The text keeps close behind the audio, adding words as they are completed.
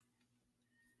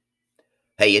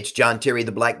Hey, it's John Terry,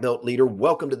 the Black Belt Leader.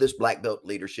 Welcome to this Black Belt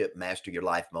Leadership Master Your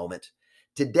Life moment.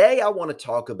 Today, I want to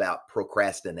talk about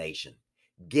procrastination,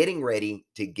 getting ready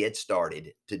to get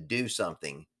started to do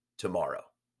something tomorrow.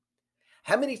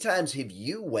 How many times have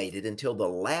you waited until the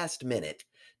last minute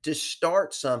to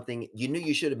start something you knew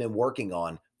you should have been working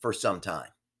on for some time?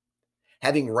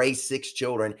 Having raised six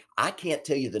children, I can't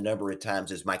tell you the number of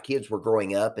times as my kids were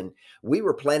growing up and we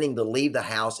were planning to leave the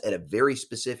house at a very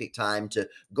specific time to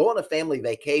go on a family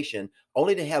vacation,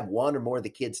 only to have one or more of the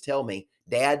kids tell me,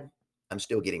 Dad, I'm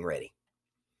still getting ready.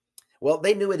 Well,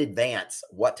 they knew in advance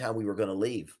what time we were going to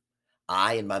leave.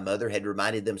 I and my mother had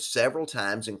reminded them several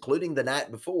times, including the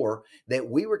night before, that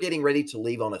we were getting ready to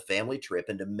leave on a family trip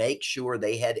and to make sure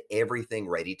they had everything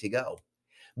ready to go.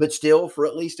 But still, for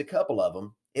at least a couple of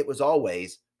them, it was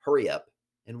always hurry up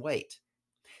and wait.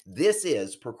 This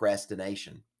is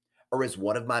procrastination, or as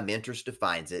one of my mentors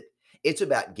defines it, it's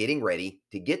about getting ready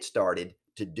to get started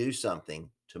to do something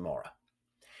tomorrow.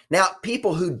 Now,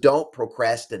 people who don't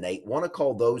procrastinate want to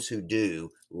call those who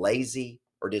do lazy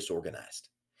or disorganized.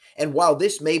 And while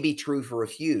this may be true for a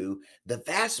few, the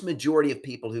vast majority of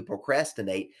people who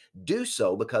procrastinate do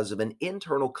so because of an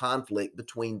internal conflict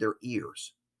between their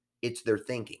ears. It's their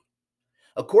thinking.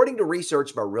 According to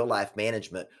research by Real Life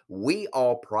Management, we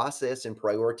all process and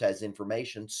prioritize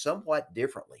information somewhat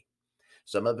differently.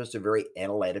 Some of us are very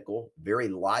analytical, very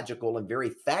logical, and very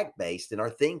fact based in our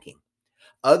thinking.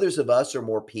 Others of us are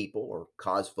more people or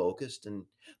cause focused and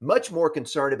much more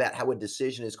concerned about how a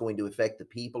decision is going to affect the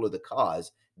people or the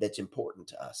cause that's important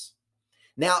to us.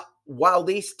 Now, while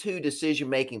these two decision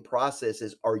making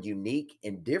processes are unique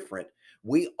and different,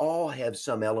 we all have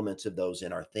some elements of those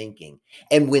in our thinking.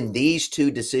 And when these two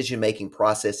decision making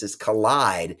processes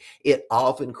collide, it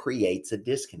often creates a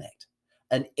disconnect,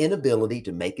 an inability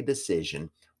to make a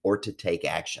decision or to take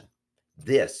action.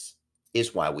 This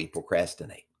is why we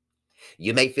procrastinate.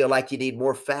 You may feel like you need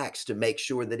more facts to make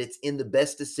sure that it's in the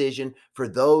best decision for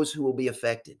those who will be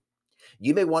affected.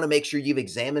 You may want to make sure you've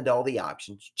examined all the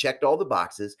options, checked all the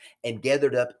boxes, and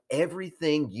gathered up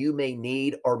everything you may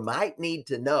need or might need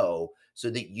to know so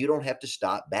that you don't have to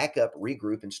stop, back up,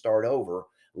 regroup, and start over,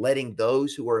 letting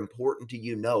those who are important to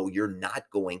you know you're not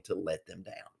going to let them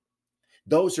down.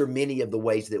 Those are many of the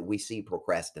ways that we see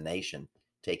procrastination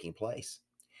taking place.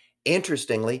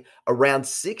 Interestingly, around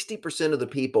 60% of the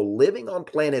people living on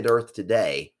planet Earth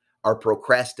today are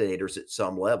procrastinators at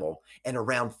some level, and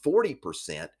around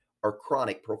 40% are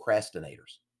chronic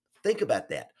procrastinators. Think about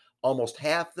that. Almost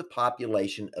half the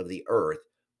population of the Earth,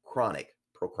 chronic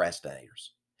procrastinators.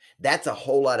 That's a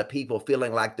whole lot of people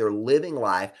feeling like they're living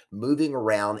life moving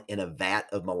around in a vat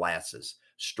of molasses,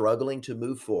 struggling to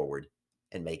move forward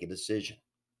and make a decision.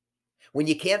 When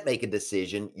you can't make a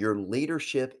decision, your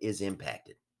leadership is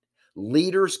impacted.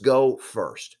 Leaders go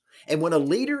first. And when a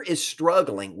leader is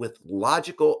struggling with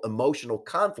logical, emotional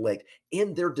conflict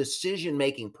in their decision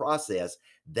making process,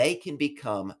 they can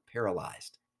become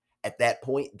paralyzed. At that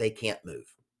point, they can't move.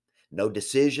 No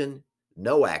decision,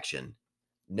 no action,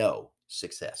 no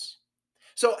success.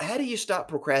 So, how do you stop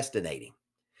procrastinating?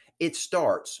 It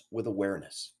starts with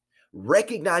awareness,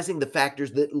 recognizing the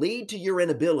factors that lead to your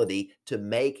inability to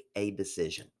make a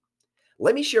decision.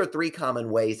 Let me share three common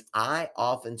ways I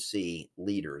often see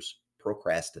leaders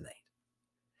procrastinate.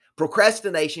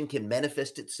 Procrastination can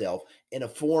manifest itself in a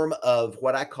form of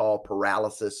what I call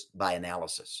paralysis by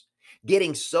analysis,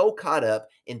 getting so caught up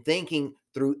in thinking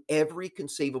through every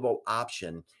conceivable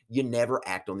option, you never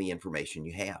act on the information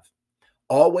you have.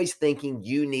 Always thinking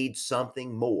you need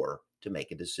something more to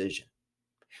make a decision.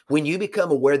 When you become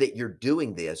aware that you're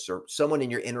doing this, or someone in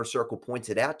your inner circle points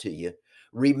it out to you,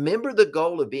 remember the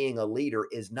goal of being a leader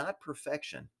is not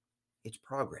perfection, it's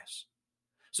progress.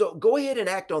 So go ahead and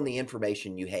act on the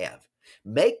information you have.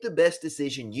 Make the best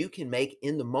decision you can make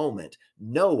in the moment,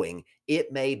 knowing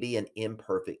it may be an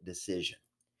imperfect decision.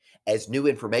 As new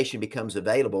information becomes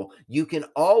available, you can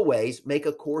always make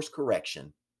a course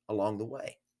correction along the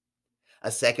way.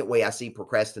 A second way I see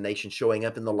procrastination showing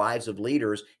up in the lives of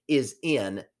leaders is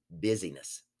in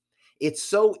busyness. It's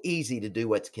so easy to do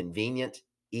what's convenient,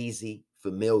 easy,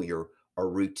 familiar, or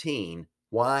routine.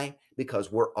 Why?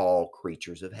 Because we're all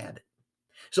creatures of habit.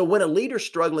 So when a leader's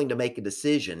struggling to make a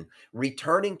decision,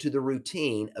 returning to the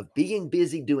routine of being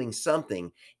busy doing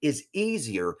something is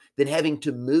easier than having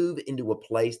to move into a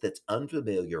place that's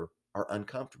unfamiliar or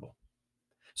uncomfortable.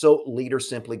 So leaders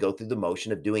simply go through the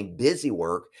motion of doing busy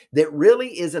work that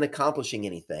really isn't accomplishing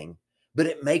anything, but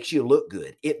it makes you look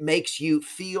good. It makes you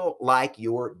feel like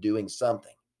you're doing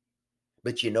something,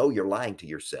 but you know you're lying to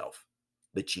yourself,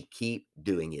 but you keep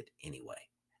doing it anyway.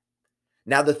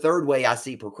 Now, the third way I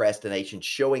see procrastination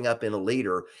showing up in a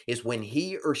leader is when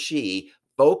he or she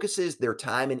focuses their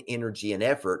time and energy and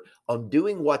effort on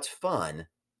doing what's fun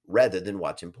rather than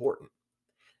what's important.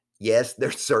 Yes,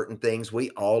 there's certain things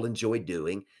we all enjoy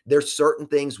doing. There's certain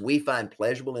things we find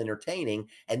pleasurable, entertaining,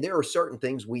 and there are certain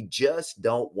things we just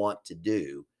don't want to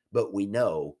do, but we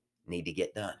know need to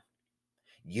get done.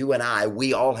 You and I,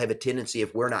 we all have a tendency,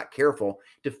 if we're not careful,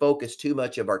 to focus too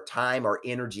much of our time, our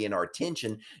energy, and our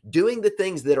attention doing the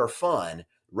things that are fun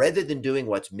rather than doing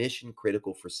what's mission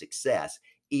critical for success,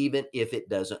 even if it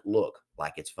doesn't look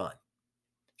like it's fun.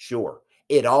 Sure,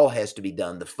 it all has to be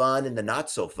done, the fun and the not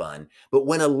so fun. But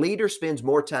when a leader spends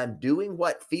more time doing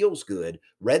what feels good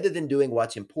rather than doing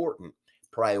what's important,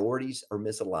 priorities are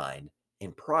misaligned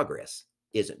and progress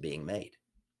isn't being made.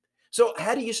 So,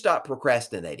 how do you stop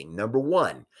procrastinating? Number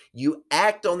one, you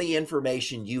act on the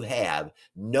information you have,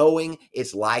 knowing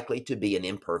it's likely to be an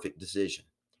imperfect decision.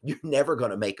 You're never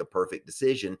going to make a perfect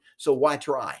decision, so why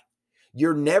try?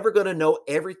 You're never going to know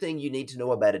everything you need to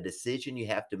know about a decision you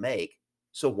have to make,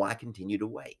 so why continue to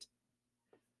wait?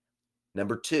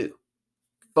 Number two,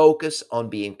 focus on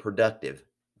being productive,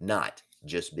 not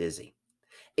just busy.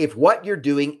 If what you're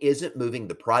doing isn't moving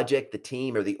the project, the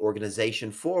team, or the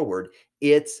organization forward,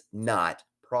 it's not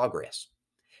progress.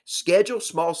 Schedule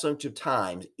small chunks of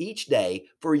time each day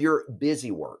for your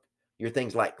busy work. Your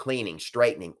things like cleaning,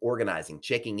 straightening, organizing,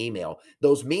 checking email,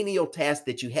 those menial tasks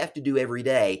that you have to do every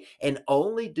day, and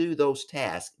only do those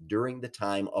tasks during the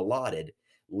time allotted,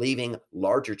 leaving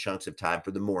larger chunks of time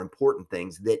for the more important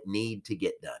things that need to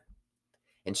get done.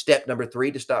 And step number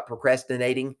three to stop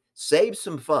procrastinating, save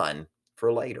some fun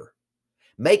for later.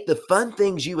 Make the fun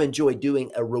things you enjoy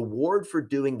doing a reward for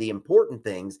doing the important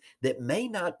things that may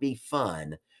not be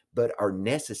fun, but are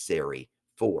necessary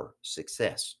for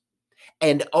success.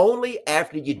 And only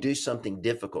after you do something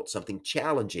difficult, something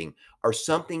challenging, or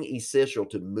something essential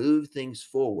to move things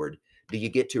forward do you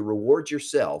get to reward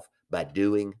yourself by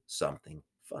doing something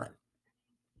fun.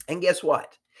 And guess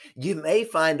what? You may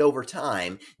find over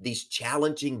time these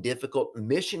challenging, difficult,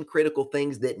 mission critical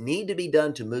things that need to be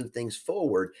done to move things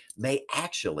forward may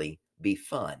actually be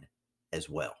fun as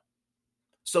well.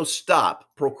 So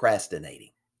stop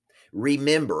procrastinating.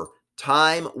 Remember,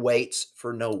 time waits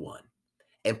for no one,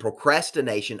 and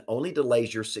procrastination only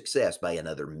delays your success by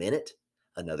another minute,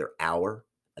 another hour,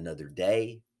 another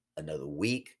day, another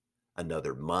week,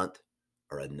 another month,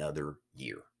 or another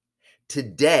year.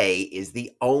 Today is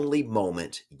the only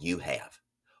moment you have.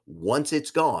 Once it's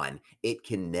gone, it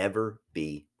can never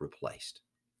be replaced.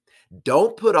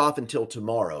 Don't put off until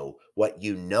tomorrow what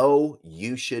you know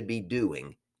you should be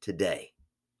doing today.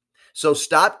 So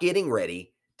stop getting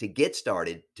ready to get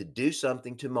started to do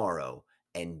something tomorrow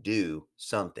and do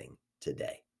something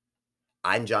today.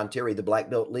 I'm John Terry, the Black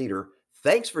Belt Leader.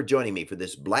 Thanks for joining me for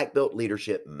this Black Belt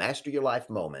Leadership Master Your Life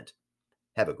moment.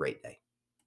 Have a great day.